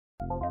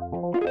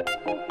Hello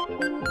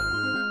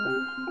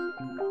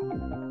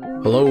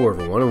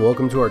everyone and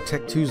welcome to our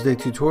Tech Tuesday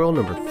tutorial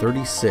number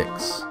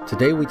 36.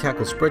 Today we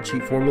tackle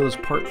spreadsheet formulas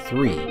part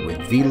 3 with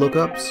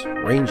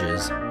VLOOKUPs,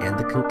 ranges, and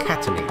the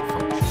concatenate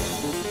function.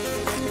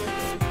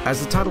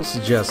 As the title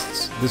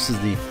suggests, this is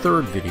the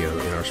third video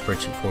in our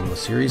spreadsheet formula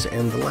series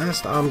and the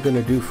last I'm going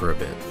to do for a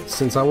bit,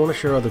 since I want to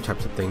share other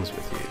types of things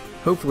with you.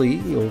 Hopefully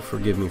you'll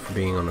forgive me for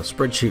being on a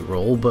spreadsheet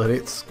roll, but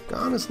it's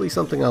honestly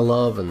something I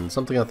love and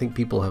something I think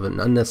people have an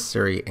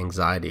unnecessary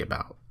anxiety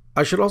about.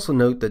 I should also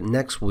note that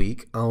next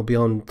week I'll be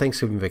on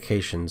Thanksgiving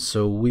vacation,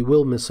 so we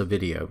will miss a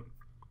video.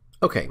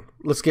 Okay,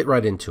 let's get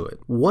right into it.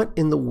 What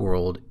in the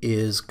world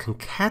is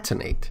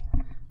concatenate?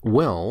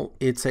 Well,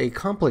 it's a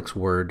complex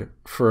word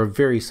for a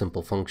very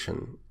simple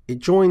function. It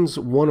joins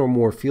one or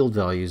more field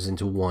values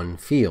into one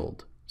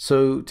field.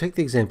 So take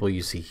the example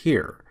you see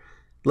here.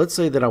 Let's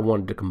say that I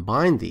wanted to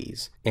combine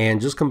these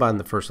and just combine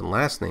the first and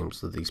last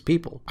names of these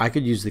people. I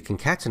could use the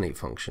concatenate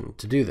function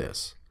to do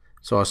this.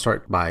 So I'll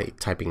start by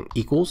typing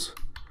equals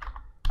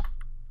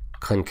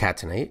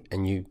concatenate,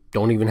 and you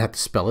don't even have to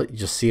spell it, you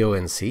just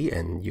C-O-N-C,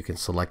 and you can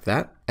select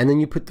that. And then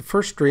you put the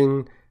first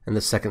string and the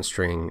second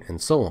string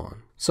and so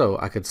on. So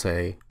I could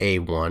say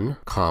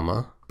A1,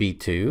 comma,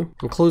 B2,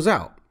 and close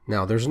out.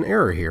 Now there's an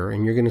error here,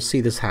 and you're going to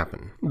see this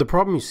happen. The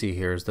problem you see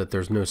here is that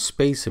there's no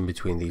space in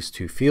between these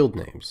two field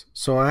names.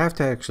 So I have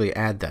to actually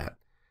add that.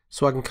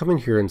 So I can come in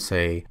here and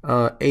say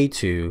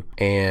A2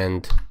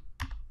 and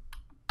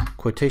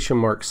quotation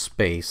mark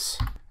space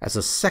as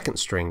a second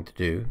string to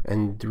do.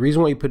 And the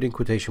reason why you put in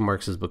quotation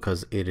marks is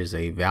because it is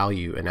a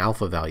value, an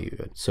alpha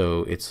value.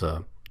 So it's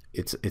a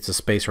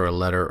space or a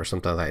letter or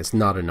something like that. It's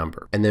not a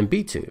number. And then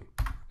B2.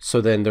 So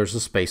then there's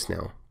a space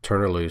now, turn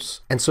or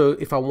loose. And so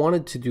if I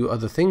wanted to do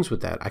other things with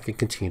that, I could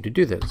continue to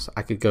do this.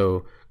 I could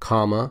go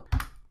comma,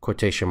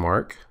 quotation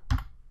mark,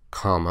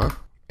 comma,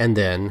 and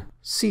then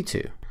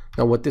C2.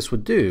 Now what this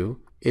would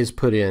do is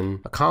put in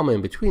a comma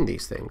in between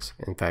these things.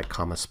 In fact,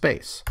 comma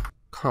space,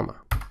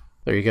 comma.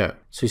 There you go.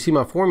 So you see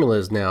my formula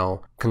is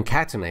now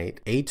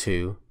concatenate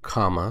A2,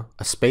 comma,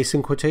 a space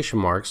in quotation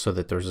marks so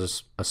that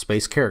there's a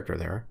space character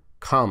there,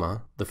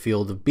 comma, the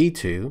field of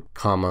B2,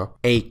 comma,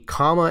 a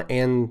comma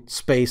and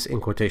space in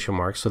quotation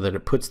marks so that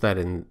it puts that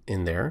in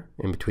there,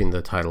 in between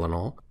the title and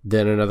all,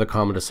 then another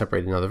comma to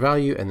separate another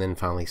value, and then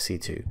finally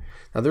C2.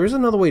 Now there is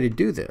another way to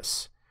do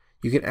this.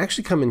 You can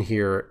actually come in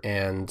here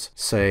and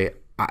say,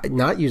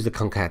 not use the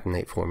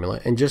concatenate formula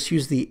and just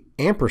use the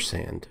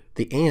ampersand,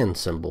 the and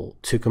symbol,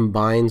 to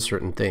combine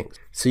certain things.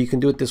 So you can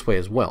do it this way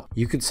as well.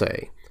 You could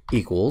say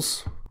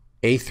equals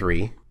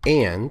A3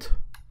 and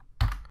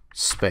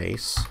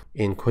space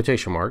in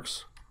quotation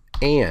marks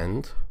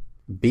and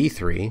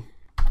B3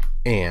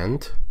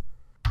 and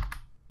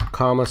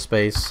comma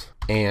space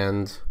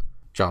and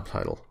job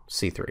title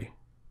C3.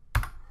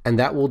 And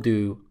that will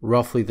do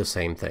roughly the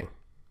same thing.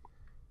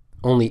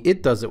 Only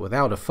it does it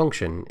without a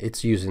function.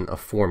 It's using a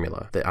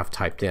formula that I've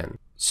typed in.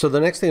 So the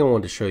next thing I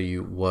wanted to show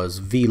you was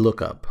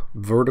VLOOKUP,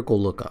 vertical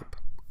lookup.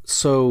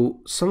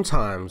 So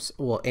sometimes,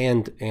 well,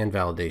 and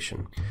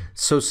validation.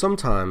 So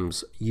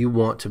sometimes you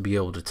want to be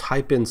able to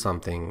type in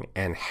something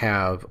and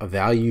have a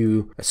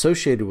value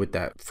associated with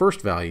that first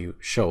value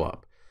show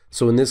up.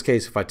 So in this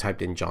case, if I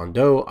typed in John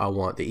Doe, I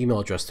want the email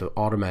address to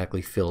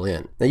automatically fill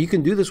in. Now you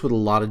can do this with a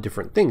lot of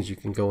different things. You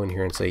can go in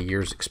here and say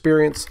years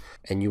experience,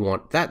 and you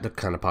want that to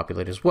kind of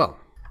populate as well.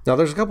 Now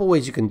there's a couple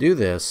ways you can do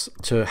this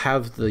to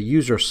have the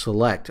user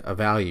select a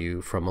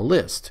value from a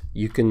list.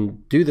 You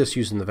can do this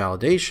using the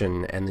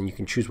validation, and then you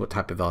can choose what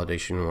type of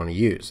validation you want to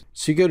use.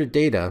 So you go to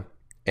data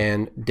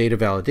and data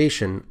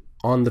validation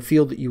on the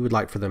field that you would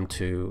like for them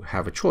to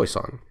have a choice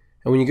on.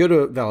 And when you go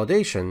to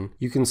validation,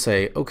 you can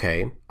say,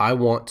 okay, I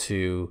want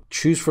to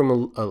choose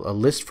from a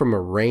list from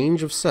a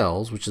range of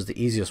cells, which is the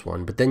easiest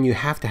one, but then you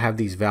have to have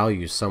these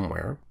values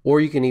somewhere.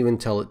 Or you can even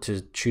tell it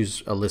to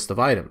choose a list of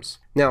items.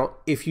 Now,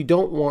 if you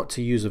don't want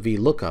to use a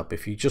VLOOKUP,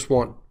 if you just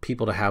want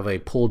people to have a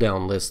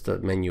pull-down list, a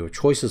menu of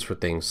choices for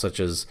things, such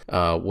as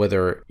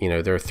whether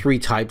there are 3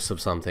 types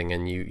of something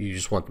and you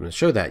just want them to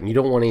show that, and you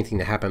don't want anything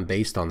to happen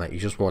based on that, you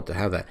just want to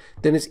have that,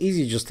 then it's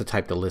easy just to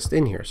type the list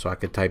in here. So I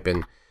could type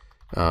in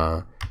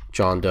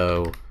John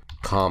Doe,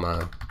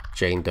 comma,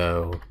 Jane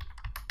Doe,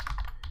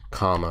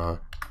 comma,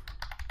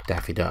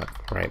 Daffy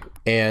Duck, right?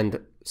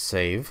 And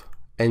save,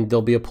 and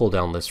there'll be a pull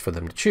down list for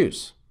them to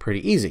choose.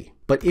 Pretty easy.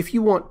 But if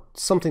you want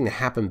something to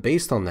happen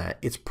based on that,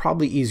 it's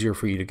probably easier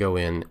for you to go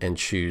in and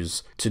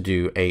choose to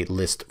do a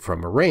list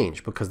from a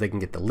range, because they can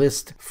get the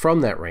list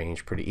from that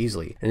range pretty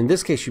easily. And in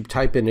this case, you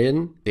type it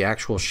in, the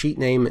actual sheet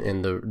name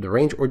and the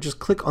range, or just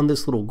click on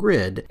this little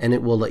grid and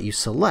it will let you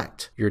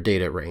select your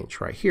data range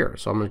right here.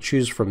 So I'm going to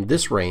choose from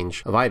this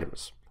range of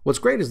items. What's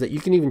great is that you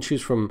can even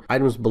choose from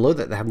items below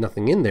that have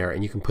nothing in there,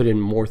 and you can put in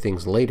more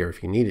things later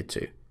if you needed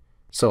to.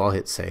 So I'll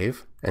hit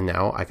save, and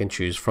now I can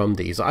choose from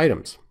these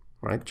items.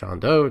 Right, John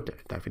Doe,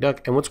 Daffy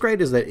Duck. And what's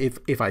great is that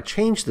if I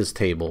change this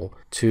table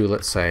to,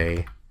 let's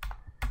say,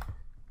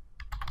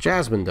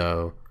 Jasmine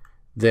Doe,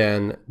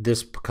 then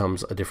this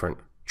becomes a different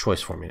choice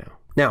for me now.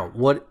 Now,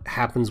 what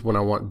happens when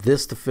I want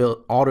this to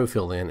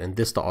autofill in and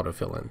this to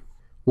autofill in?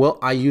 Well,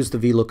 I use the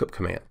VLOOKUP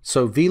command.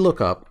 So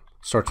VLOOKUP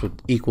starts with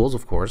equals,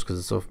 of course,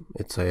 because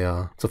it's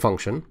a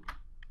function.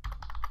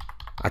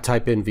 I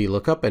type in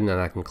VLOOKUP and then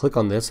I can click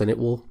on this and it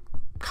will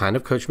kind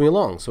of coach me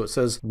along. So it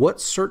says, what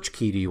search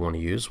key do you want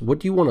to use? What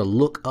do you want to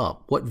look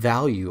up? What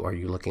value are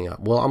you looking up?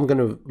 Well, I'm going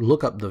to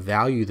look up the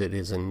value that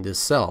is in this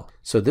cell.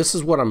 So this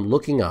is what I'm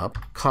looking up,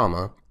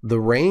 comma, the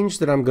range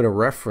that I'm going to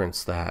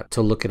reference that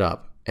to look it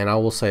up. And I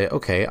will say,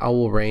 okay, I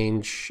will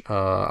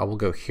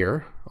go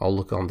here. I'll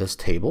look on this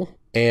table.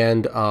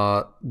 And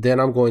then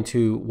I'm going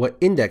to, what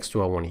index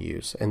do I want to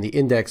use? And the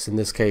index in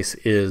this case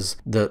is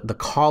the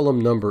column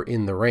number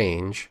in the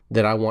range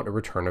that I want to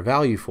return a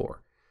value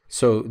for.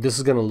 So this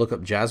is going to look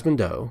up Jasmine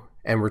Doe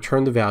and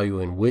return the value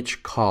in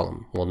which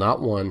column? Well, not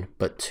 1,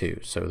 but 2.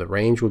 So the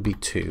range would be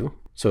 2.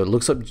 So it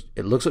looks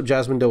up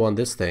Jasmine Doe on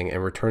this thing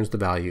and returns the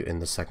value in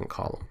the second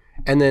column.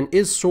 And then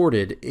is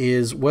sorted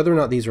is whether or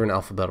not these are in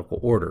alphabetical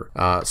order.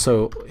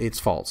 So it's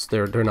false.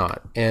 They're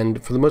not.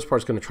 And for the most part,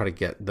 it's going to try to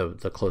get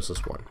the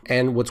closest one.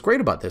 And what's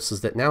great about this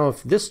is that now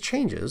if this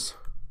changes,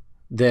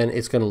 then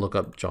it's going to look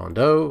up John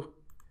Doe.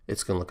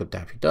 It's going to look up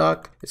Daffy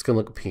Duck. It's going to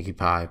look up Pinkie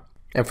Pie.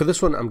 And for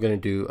this one, I'm going to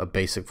do a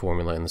basic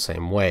formula in the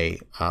same way,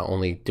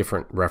 only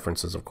different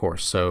references, of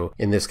course. So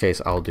in this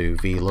case, I'll do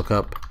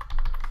VLOOKUP.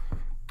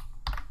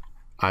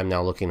 I'm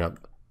now looking up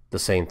the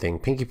same thing,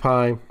 Pinkie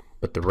Pie,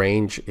 but the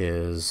range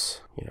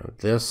is,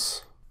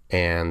 this,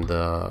 and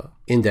the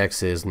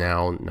index is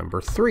now number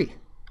 3,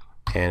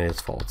 and it's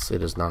false.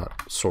 It is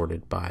not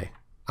sorted by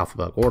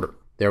alphabetical order.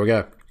 There we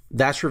go.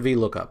 That's your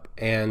VLOOKUP,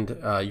 and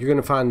you're going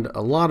to find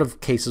a lot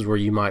of cases where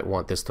you might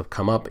want this to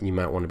come up, and you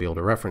might want to be able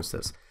to reference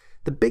this.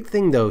 The big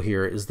thing though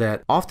here is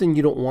that often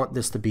you don't want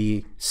this to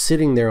be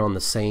sitting there on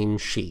the same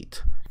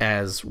sheet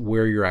as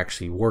where you're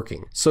actually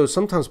working. So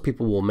sometimes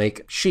people will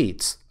make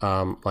sheets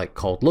like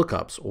called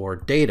lookups or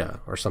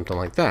data or something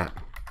like that.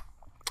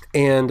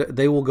 And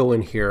they will go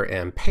in here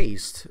and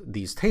paste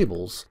these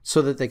tables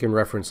so that they can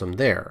reference them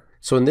there.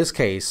 So in this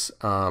case,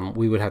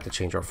 we would have to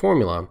change our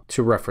formula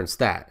to reference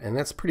that. And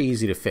that's pretty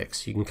easy to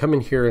fix. You can come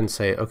in here and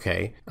say,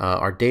 okay,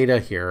 our data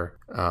here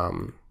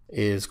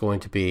is going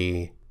to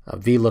be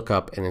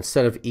VLOOKUP, and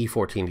instead of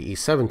E14 to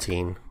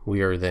E17,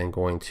 we are then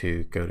going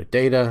to go to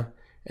data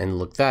and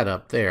look that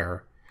up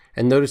there.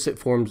 And notice it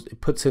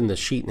puts in the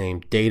sheet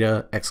name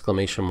data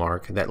exclamation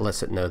mark. That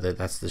lets it know that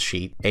that's the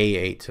sheet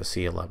A8 to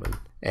C11.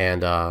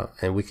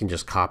 And we can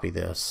just copy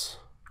this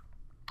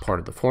part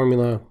of the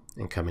formula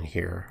and come in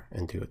here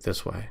and do it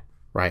this way,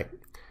 right?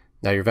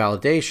 Now your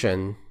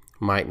validation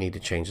might need to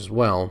change as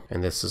well.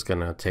 And this is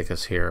going to take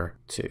us here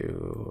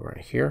to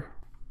right here.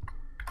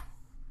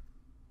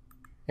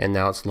 And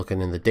now it's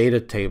looking in the data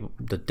table,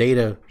 the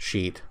data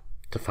sheet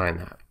to find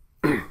that.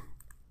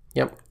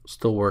 Yep,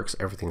 still works.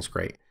 Everything's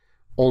great.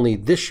 Only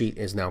this sheet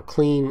is now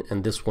clean,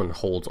 and this one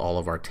holds all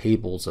of our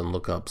tables and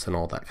lookups and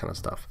all that kind of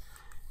stuff.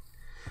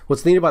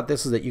 What's neat about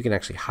this is that you can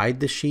actually hide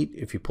this sheet.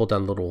 If you pull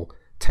down the little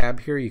tab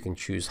here, you can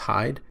choose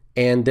hide,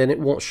 and then it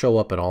won't show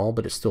up at all,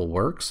 but it still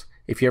works.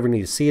 If you ever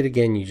need to see it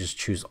again, you just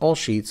choose all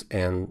sheets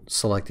and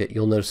select it.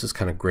 You'll notice it's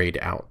kind of grayed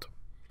out.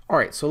 All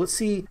right, so let's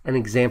see an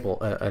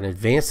example, an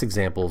advanced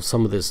example of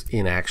some of this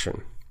in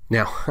action.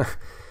 Now,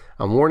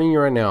 I'm warning you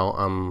right now,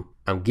 I'm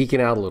geeking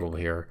out a little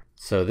here.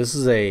 So this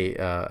is a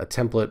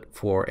template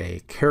for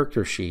a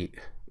character sheet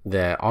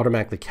that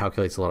automatically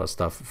calculates a lot of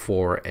stuff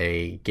for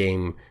a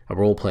game, a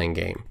role-playing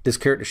game. This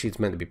character sheet's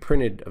meant to be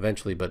printed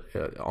eventually, but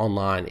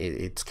online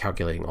it's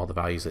calculating all the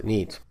values it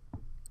needs.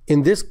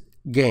 In this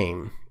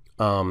game,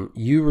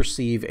 you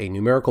receive a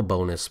numerical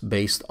bonus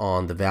based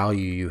on the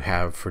value you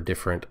have for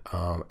different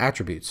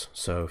attributes.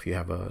 So if you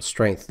have a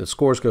strength, the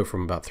scores go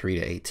from about 3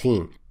 to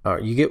 18.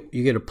 You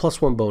get a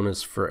 +1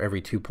 bonus for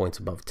every 2 points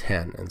above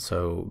 10. And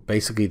so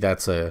basically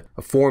that's a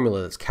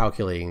formula that's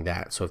calculating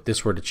that. So if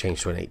this were to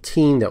change to an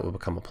 18, that would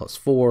become a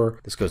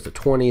 +4. This goes to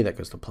 20, that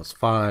goes to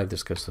 +5.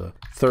 This goes to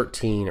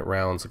 13, it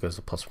rounds, it goes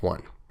to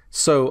 +1.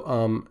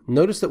 So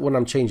notice that when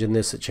I'm changing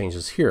this, it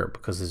changes here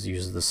because it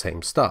uses the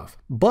same stuff.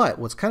 But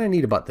what's kind of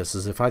neat about this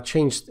is if I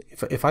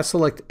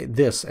select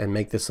this and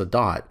make this a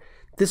dot,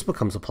 this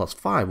becomes a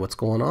 +5. What's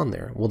going on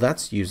there? Well,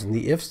 that's using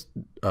the if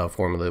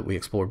formula that we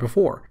explored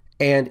before.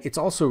 And it's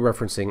also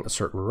referencing a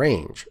certain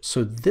range.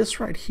 So this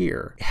right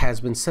here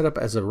has been set up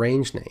as a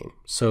range name.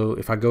 So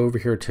if I go over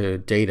here to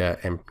data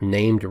and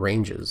named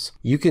ranges,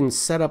 you can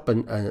set up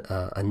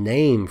a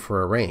name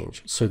for a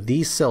range. So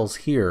these cells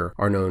here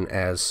are known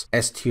as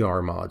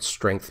str mod,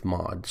 strength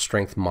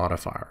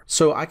modifier.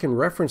 So I can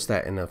reference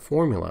that in a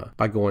formula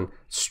by going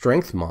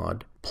strength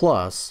mod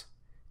plus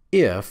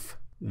if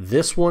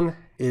this one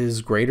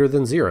is greater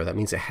than 0. That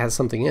means it has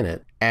something in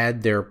it.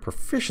 Add their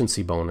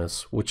proficiency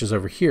bonus, which is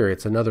over here.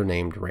 It's another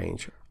named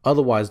range.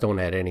 Otherwise, don't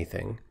add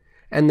anything.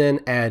 And then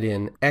add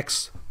in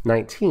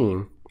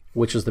X19,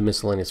 which is the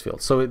miscellaneous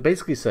field. So it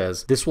basically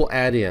says this will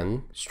add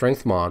in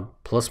strength mod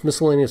plus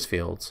miscellaneous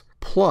fields,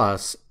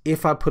 plus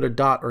if I put a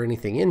dot or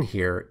anything in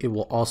here, it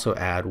will also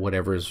add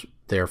whatever is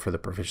there for the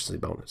proficiency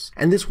bonus.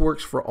 And this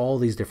works for all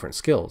these different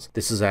skills.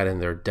 This is adding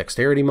their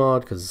dexterity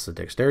mod because it's a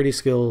dexterity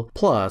skill,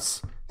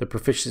 plus the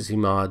proficiency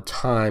mod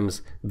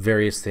times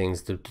various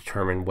things to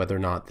determine whether or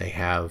not they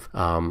have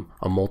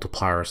a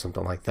multiplier or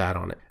something like that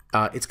on it.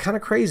 It's kind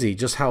of crazy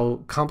just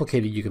how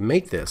complicated you can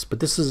make this, but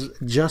this is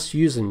just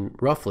using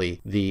roughly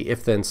the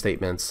if-then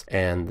statements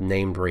and the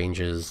named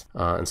ranges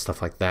and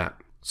stuff like that.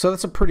 So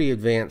that's a pretty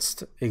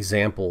advanced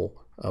example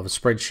of a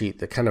spreadsheet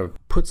that kind of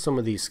puts some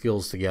of these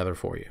skills together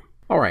for you.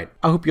 Alright,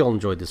 I hope you all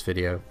enjoyed this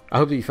video. I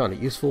hope that you found it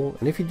useful,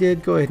 and if you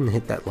did, go ahead and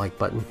hit that like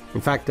button. In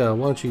fact, why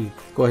don't you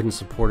go ahead and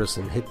support us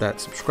and hit that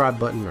subscribe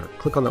button or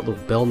click on that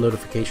little bell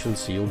notification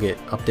so you'll get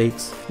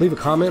updates. Leave a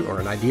comment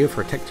or an idea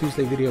for a Tech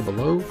Tuesday video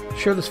below.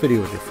 Share this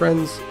video with your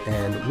friends,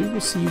 and we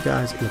will see you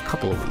guys in a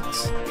couple of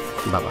weeks.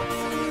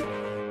 Bye-bye.